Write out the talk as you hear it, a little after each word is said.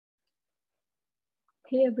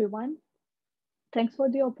Hey everyone, thanks for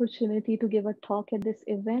the opportunity to give a talk at this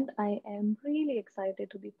event. I am really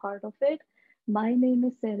excited to be part of it. My name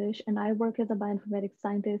is Sehrish and I work as a bioinformatics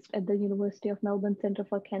scientist at the University of Melbourne Center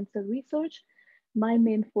for Cancer Research. My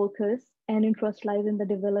main focus and interest lies in the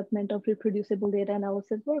development of reproducible data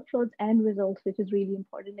analysis workflows and results, which is really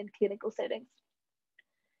important in clinical settings.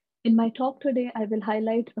 In my talk today, I will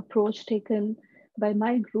highlight approach taken by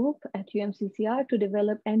my group at UMCCR to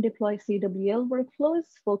develop and deploy CWL workflows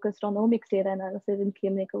focused on omics data analysis in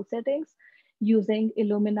clinical settings using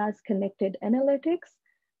Illumina's connected analytics.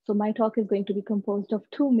 So my talk is going to be composed of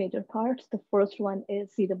two major parts. The first one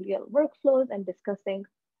is CWL workflows and discussing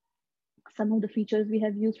some of the features we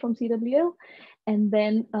have used from CWL, and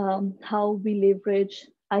then how we leverage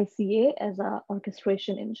ICA as our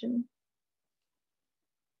orchestration engine.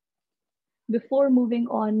 Before moving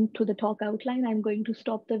on to the talk outline, I'm going to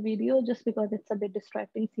stop the video just because it's a bit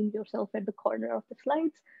distracting seeing yourself at the corner of the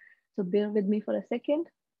slides. So bear with me for a second.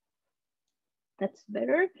 That's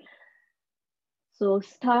better. So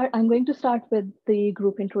I'm going to start with the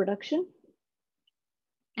group introduction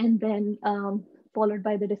and then followed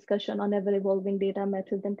by the discussion on ever-evolving data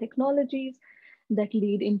methods and technologies that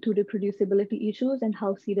lead into reproducibility issues and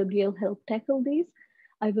how CWL help tackle these.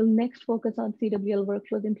 I will next focus on CWL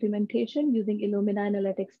workflows implementation using Illumina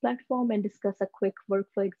Analytics platform and discuss a quick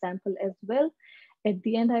workflow example as well. At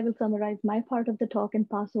the end, I will summarize my part of the talk and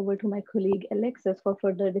pass over to my colleague Alexis for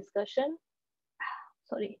further discussion.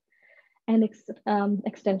 And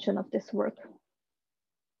extension of this work.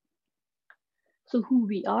 So who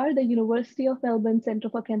we are, the University of Melbourne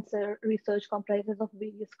Center for Cancer Research comprises of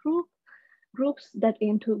various groups that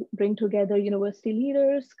aim to bring together university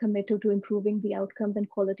leaders committed to improving the outcomes and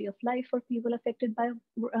quality of life for people affected by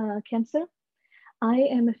cancer. I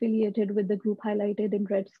am affiliated with the group highlighted in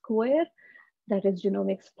red square, that is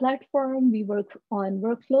Genomics Platform. We work on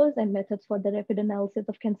workflows and methods for the rapid analysis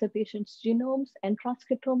of cancer patients' genomes and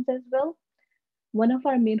transcriptomes as well. One of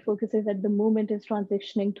our main focuses at the moment is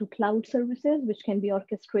transitioning to cloud services, which can be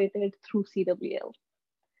orchestrated through CWL.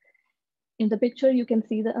 In the picture, you can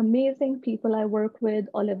see the amazing people I work with.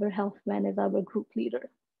 Oliver Helfman is our group leader.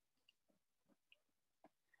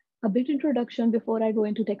 A bit introduction before I go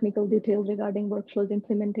into technical details regarding workflows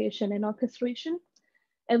implementation and orchestration.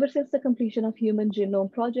 Ever since the completion of Human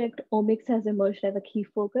Genome Project, omics has emerged as a key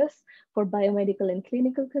focus for biomedical and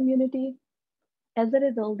clinical community. As a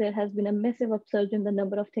result, there has been a massive upsurge in the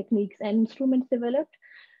number of techniques and instruments developed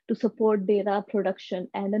to support data production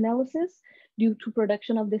and analysis. Due to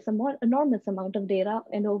production of this enormous amount of data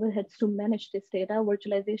and overheads to manage this data,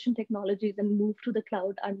 virtualization technologies and move to the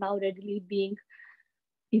cloud are now readily being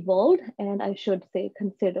evolved, and I should say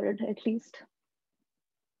considered at least.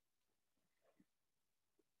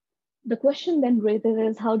 The question then raises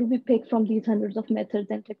is, how do we pick from these hundreds of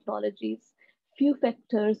methods and technologies? Few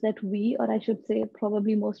factors that we, or I should say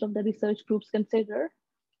probably most of the research groups consider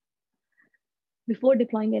before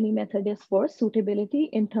deploying any method is first suitability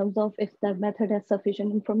in terms of if the method has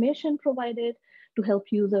sufficient information provided to help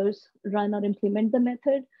users run or implement the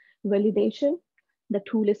method. Validation, the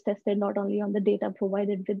tool is tested not only on the data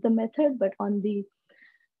provided with the method, but on the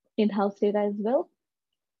in-house data as well.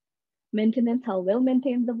 Maintenance, how well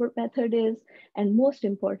maintained the method is, and most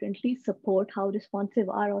importantly, support, how responsive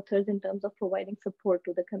are authors in terms of providing support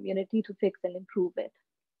to the community to fix and improve it.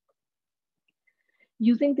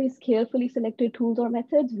 Using these carefully selected tools or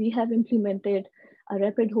methods, we have implemented a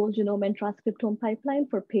rapid whole genome and transcriptome pipeline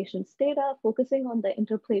for patients' data, focusing on the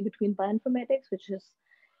interplay between bioinformatics, which is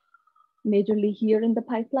majorly here in the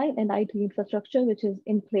pipeline, and IT infrastructure, which is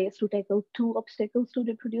in place to tackle two obstacles to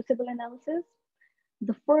reproducible analysis.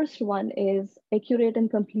 The first one is accurate and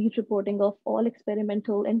complete reporting of all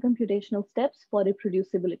experimental and computational steps for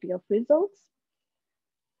reproducibility of results.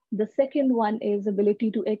 The second one is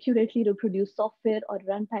ability to accurately reproduce software or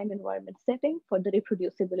runtime environment setting for the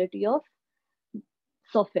reproducibility of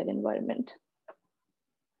software environment.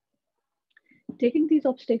 Taking these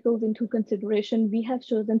obstacles into consideration, we have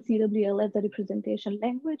chosen CWL as a representation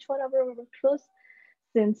language for our workflows,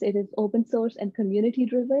 since it is open source and community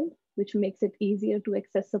driven, which makes it easier to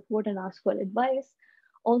access support and ask for advice.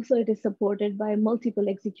 Also, it is supported by multiple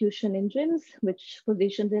execution engines, which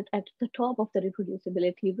positions it at the top of the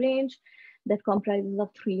reproducibility range that comprises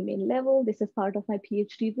of three main levels. This is part of my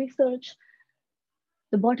PhD research.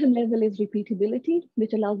 The bottom level is repeatability,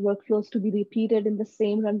 which allows workflows to be repeated in the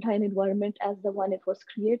same runtime environment as the one it was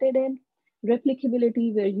created in.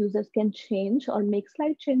 Replicability, where users can change or make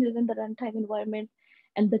slight changes in the runtime environment.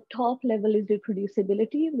 And the top level is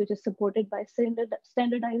reproducibility, which is supported by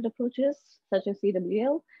standardized approaches such as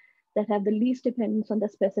CWL that have the least dependence on the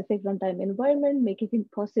specific runtime environment, making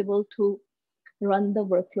it possible to run the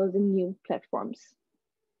workflows in new platforms.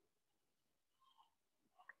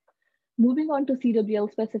 Moving on to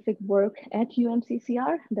CWL specific work at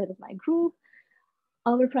UMCCR, that is my group.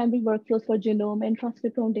 Our primary workflows for genome and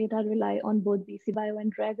transcriptome data rely on both BCBio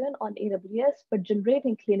and DRAGEN on AWS, but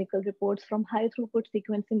generating clinical reports from high throughput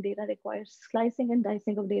sequencing data requires slicing and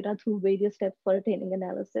dicing of data through various steps for attaining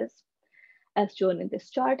analysis. As shown in this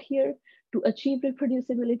chart here, to achieve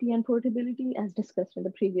reproducibility and portability, as discussed in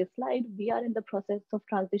the previous slide, we are in the process of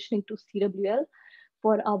transitioning to CWL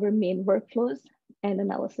for our main workflows and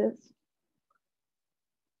analysis.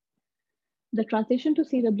 The transition to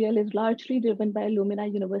CWL is largely driven by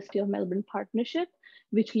Illumina University of Melbourne partnership,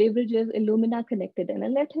 which leverages Illumina Connected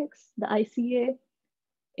Analytics. The ICA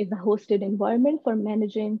is a hosted environment for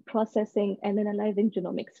managing, processing, and analyzing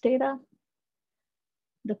genomics data.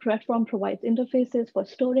 The platform provides interfaces for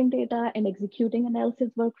storing data and executing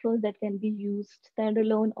analysis workflows that can be used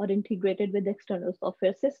standalone or integrated with external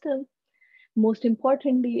software systems. Most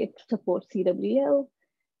importantly, it supports CWL,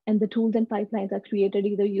 and the tools and pipelines are created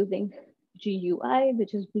either using GUI,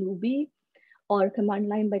 which is Blue B, or command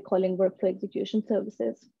line by calling workflow execution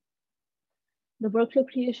services. The workflow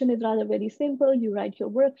creation is rather very simple. You write your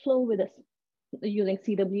workflow using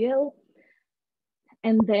CWL,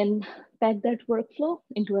 and then pack that workflow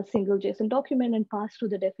into a single JSON document and pass through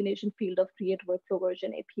the definition field of Create Workflow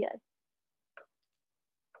Version API.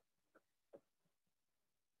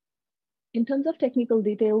 In terms of technical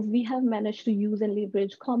details, we have managed to use and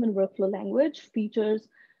leverage common workflow language features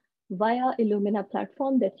via Illumina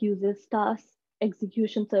platform that uses task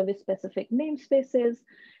execution service specific namespaces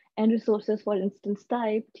and resources for instance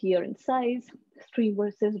type, tier, and size. Stream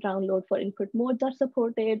versus download for input modes are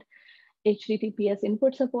supported. HTTPS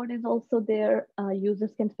input support is also there.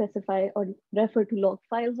 Users can specify or refer to log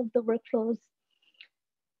files of the workflows.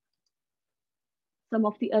 Some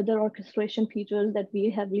of the other orchestration features that we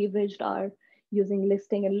have leveraged are using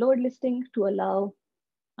listing and load listing to allow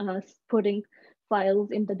putting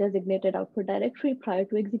files in the designated output directory prior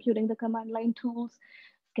to executing the command line tools.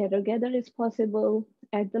 Scatter gather is possible.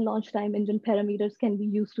 At the launch time, engine parameters can be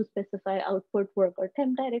used to specify output work or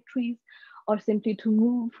temp directories, or simply to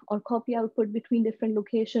move or copy output between different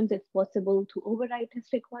locations. It's possible to override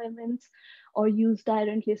test requirements or use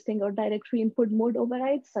direct listing or directory input mode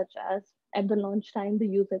overrides, such as at the launch time, the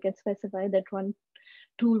user can specify that run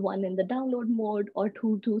tool 1 in the download mode or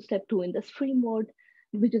tool 2, step 2 in the stream mode,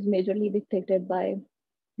 which is majorly dictated by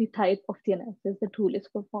the type of the analysis the tool is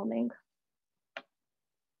performing.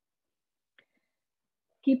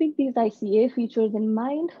 Keeping these ICA features in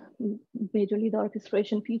mind, majorly the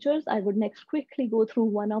orchestration features, I would next quickly go through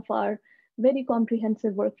one of our very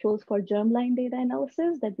comprehensive workflows for germline data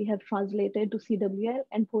analysis that we have translated to CWL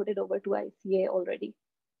and ported over to ICA already.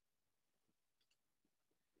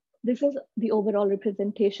 This is the overall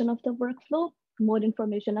representation of the workflow. More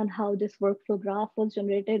information on how this workflow graph was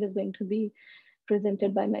generated is going to be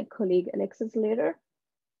presented by my colleague Alexis later.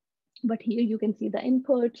 But here you can see the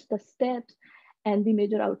inputs, the steps, and the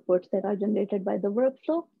major outputs that are generated by the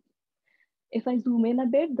workflow. If I zoom in a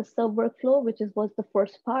bit, the sub workflow, which was the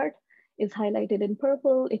first part, is highlighted in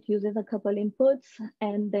purple. It uses a couple inputs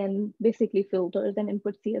and then basically filters and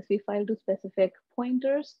input CSV file to specific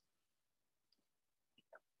pointers.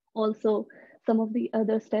 Also, some of the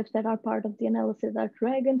other steps that are part of the analysis are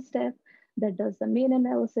DRAGEN step that does the main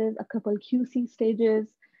analysis, a couple QC stages,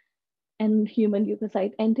 and human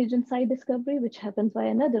leukocyte antigen site discovery, which happens by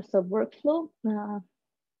another sub workflow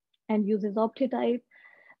and uses OptiType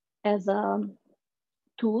as a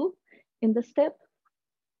tool in the step.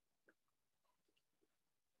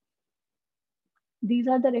 These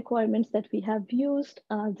are the requirements that we have used,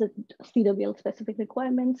 the CWL specific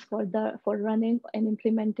requirements for running and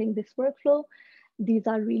implementing this workflow. These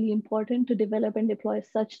are really important to develop and deploy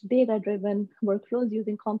such data-driven workflows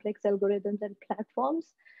using complex algorithms and platforms,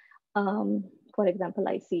 for example,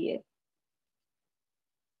 ICA.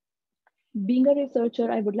 Being a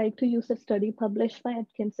researcher, I would like to use a study published by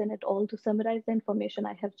Atkinson et al. To summarize the information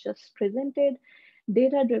I have just presented.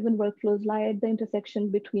 Data-driven workflows lie at the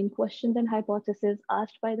intersection between questions and hypotheses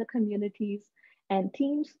asked by the communities and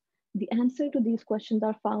teams. The answer to these questions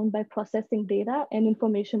are found by processing data and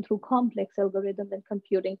information through complex algorithms and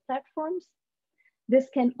computing platforms. This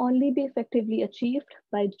can only be effectively achieved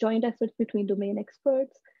by joint efforts between domain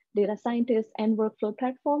experts, data scientists, and workflow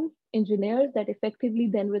platform engineers that effectively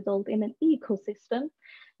then result in an ecosystem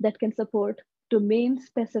that can support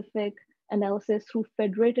domain-specific analysis through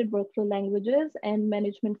federated workflow languages and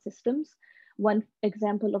management systems. One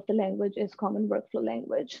example of the language is Common Workflow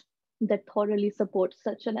Language. that thoroughly support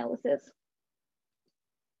such analysis.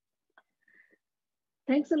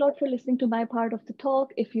 Thanks a lot for listening to my part of the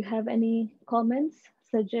talk. If you have any comments,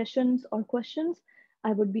 suggestions, or questions,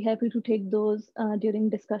 I would be happy to take those during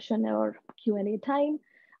discussion or Q&A time.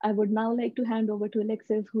 I would now like to hand over to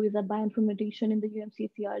Alexis, who is a bioinformatician in the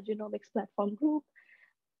UMCCR Genomics Platform Group.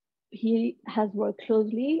 He has worked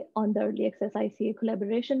closely on the early access ICA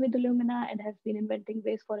collaboration with Illumina and has been inventing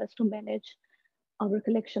ways for us to manage our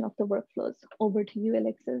collection of the workflows. Over to you,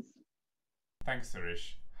 Alexis. Thanks,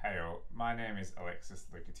 Sehrish. Hey all, my name is Alexis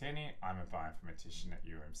Lucattini. I'm a bioinformatician at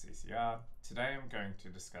UMCCR. Today I'm going to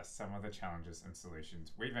discuss some of the challenges and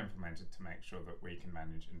solutions we've implemented to make sure that we can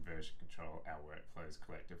manage and version control our workflows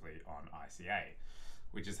collectively on ICA,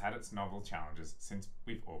 which has had its novel challenges since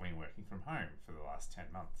we've all been working from home for the last 10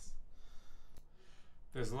 months.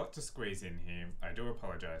 There's a lot to squeeze in here. I do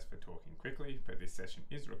apologise for talking quickly, but this session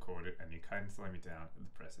is recorded and you can slow me down at the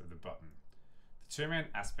press of the button. The two main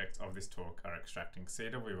aspects of this talk are extracting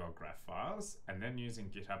CWL graph files and then using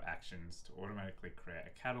GitHub Actions to automatically create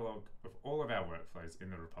a catalogue of all of our workflows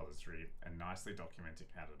in the repository and nicely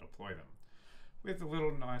documenting how to deploy them, with a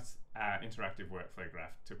little nice interactive workflow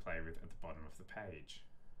graph to play with at the bottom of the page.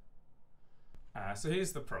 So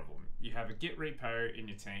here's the problem. You have a Git repo in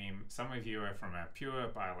your team. Some of you are from a pure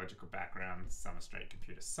biological background, some are straight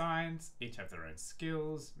computer science, each have their own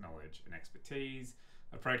skills, knowledge and expertise.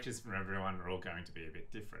 Approaches from everyone are all going to be a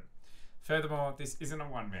bit different. Furthermore, this isn't a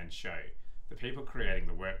one-man show. The people creating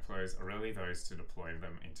the workflows are really those to deploy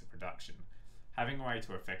them into production. Having a way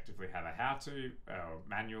to effectively have a how-to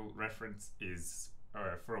manual reference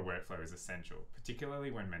for a workflow is essential,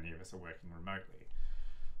 particularly when many of us are working remotely.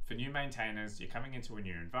 For new maintainers, you're coming into a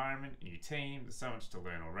new environment, a new team, there's so much to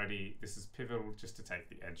learn already. This is pivotal just to take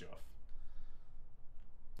the edge off.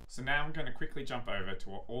 So now I'm going to quickly jump over to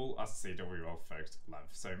what all us CWL folks love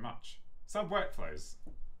so much. Sub-workflows.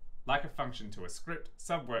 Like a function to a script,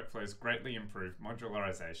 sub-workflows greatly improve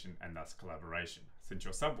modularization and thus collaboration, since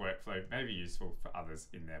your sub-workflow may be useful for others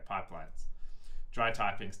in their pipelines. Dry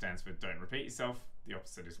typing stands for don't repeat yourself. The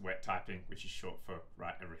opposite is wet typing, which is short for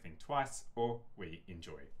write everything twice, or we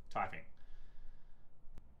enjoy typing.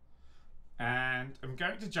 And I'm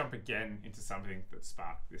going to jump again into something that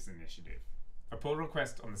sparked this initiative. A pull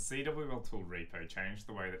request on the CWL tool repo changed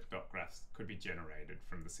the way that dot graphs could be generated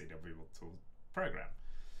from the CWL tool program.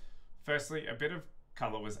 Firstly, a bit of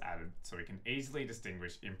color was added so we can easily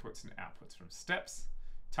distinguish inputs and outputs from steps.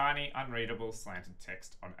 Tiny, unreadable, slanted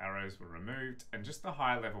text on arrows were removed, and just the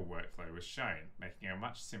high-level workflow was shown, making a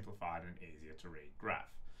much simplified and easier to read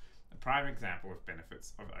graph. A prime example of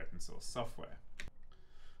benefits of open source software.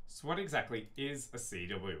 So what exactly is a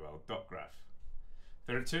CWL dot graph?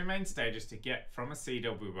 There are two main stages to get from a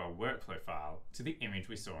CWL workflow file to the image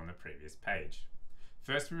we saw on the previous page.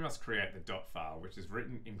 First, we must create the dot file, which is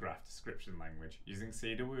written in graph description language using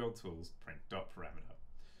CWL tools print dot parameter.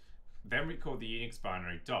 Then we call the Unix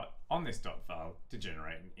binary dot on this dot file to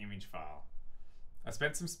generate an image file. I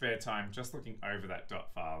spent some spare time just looking over that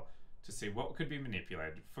dot file to see what could be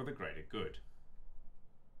manipulated for the greater good.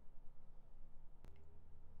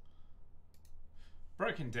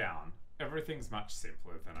 Broken down, everything's much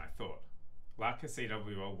simpler than I thought. Like a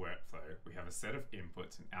CWL workflow, we have a set of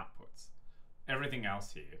inputs and outputs. Everything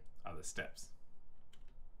else here are the steps.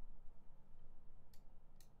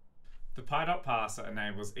 The PyDot parser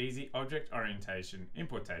enables easy object orientation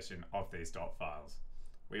importation of these dot files.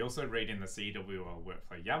 We also read in the CWL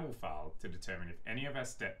workflow YAML file to determine if any of our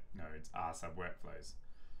step nodes are sub-workflows.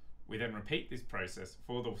 We then repeat this process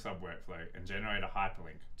for the sub-workflow and generate a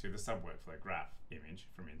hyperlink to the sub-workflow graph image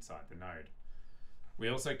from inside the node. We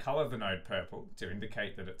also colour the node purple to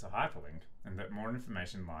indicate that it's a hyperlink and that more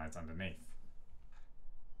information lies underneath.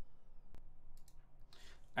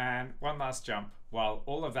 And one last jump, while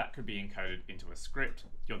all of that could be encoded into a script,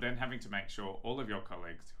 you're then having to make sure all of your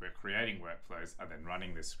colleagues who are creating workflows are then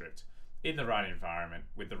running this script in the right environment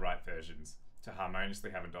with the right versions to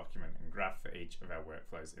harmoniously have a document and graph for each of our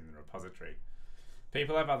workflows in the repository.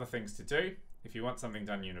 People have other things to do. If you want something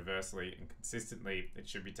done universally and consistently, it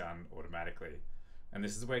should be done automatically. And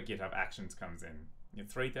this is where GitHub Actions comes in. In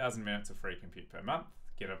 3,000 minutes of free compute per month,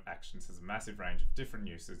 GitHub Actions has a massive range of different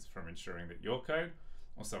uses, from ensuring that your code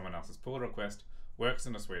or someone else's pull request works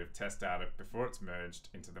in a suite of test data before it's merged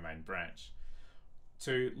into the main branch,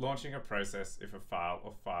 to launching a process if a file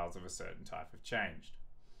or files of a certain type have changed.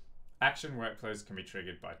 Action workflows can be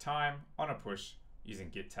triggered by time, on a push, using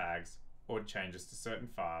git tags, or changes to certain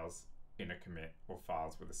files in a commit or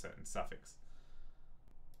files with a certain suffix.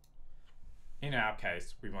 In our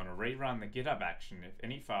case, we want to rerun the GitHub action if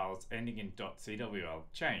any files ending in .cwl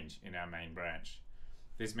change in our main branch.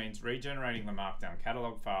 This means regenerating the Markdown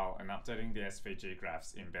catalog file and updating the SVG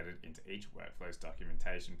graphs embedded into each workflow's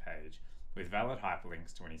documentation page with valid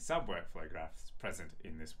hyperlinks to any sub-workflow graphs present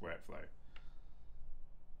in this workflow.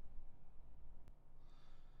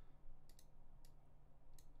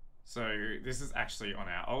 So this is actually on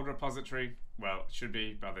our old repository. Well, it should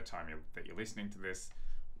be by the time that you're listening to this.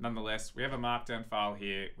 Nonetheless, we have a Markdown file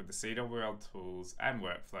here with the CWL tools and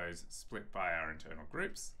workflows split by our internal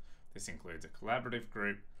groups. This includes a collaborative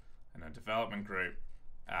group and a development group,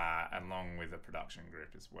 along with a production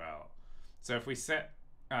group as well. So if we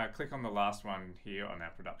click on the last one here on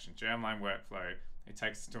our production germline workflow, it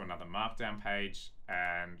takes us to another Markdown page,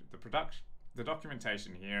 and the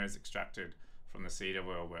documentation here is extracted from the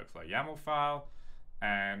CWL workflow YAML file,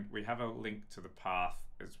 and we have a link to the path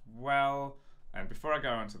as well. And before I go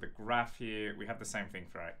onto the graph here, we have the same thing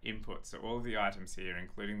for our input. So all of the items here,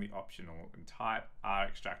 including the optional and type, are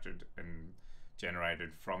extracted and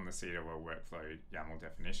generated from the CWL workflow YAML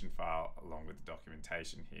definition file, along with the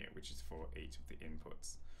documentation here, which is for each of the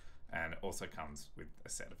inputs. And it also comes with a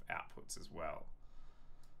set of outputs as well.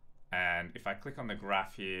 And if I click on the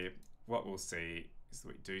graph here, what we'll see is that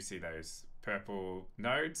we do see those purple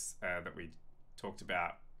nodes that we talked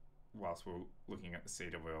about whilst we're looking at the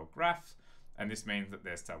CWL graph. And this means that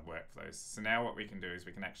they're sub-workflows. So now what we can do is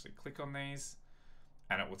we can actually click on these,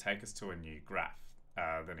 and it will take us to a new graph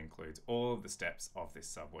that includes all of the steps of this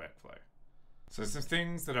sub-workflow. So some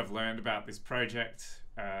things that I've learned about this project: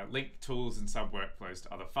 link tools and sub-workflows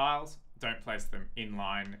to other files. Don't place them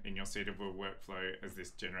inline in your CWL workflow, as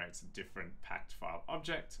this generates a different packed file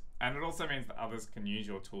object. And it also means that others can use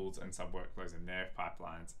your tools and sub-workflows in their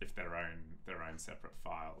pipelines if they're their own separate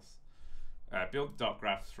files. Build dot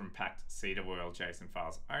graphs from packed CWL JSON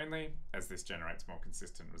files only, as this generates more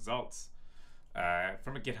consistent results.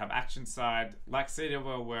 From a GitHub Actions side, like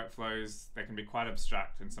CWL workflows, they can be quite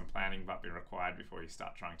abstract and some planning might be required before you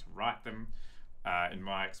start trying to write them. In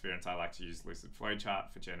my experience, I like to use Lucid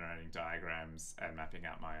Flowchart for generating diagrams and mapping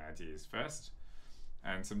out my ideas first.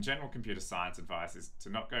 And some general computer science advice is to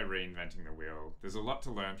not go reinventing the wheel. There's a lot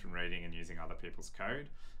to learn from reading and using other people's code.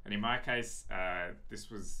 And in my case,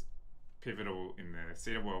 this was pivotal in the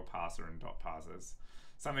CWL parser and dot parsers.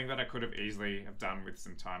 Something that I could have easily have done with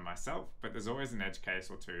some time myself, but there's always an edge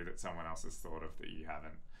case or two that someone else has thought of that you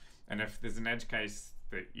haven't. And if there's an edge case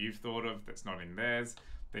that you've thought of that's not in theirs,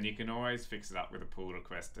 then you can always fix it up with a pull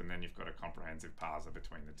request, and then you've got a comprehensive parser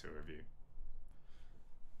between the two of you.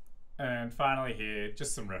 And finally here,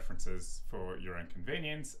 just some references for your own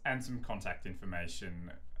convenience and some contact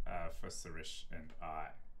information for Sehrish and I.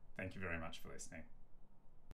 Thank you very much for listening.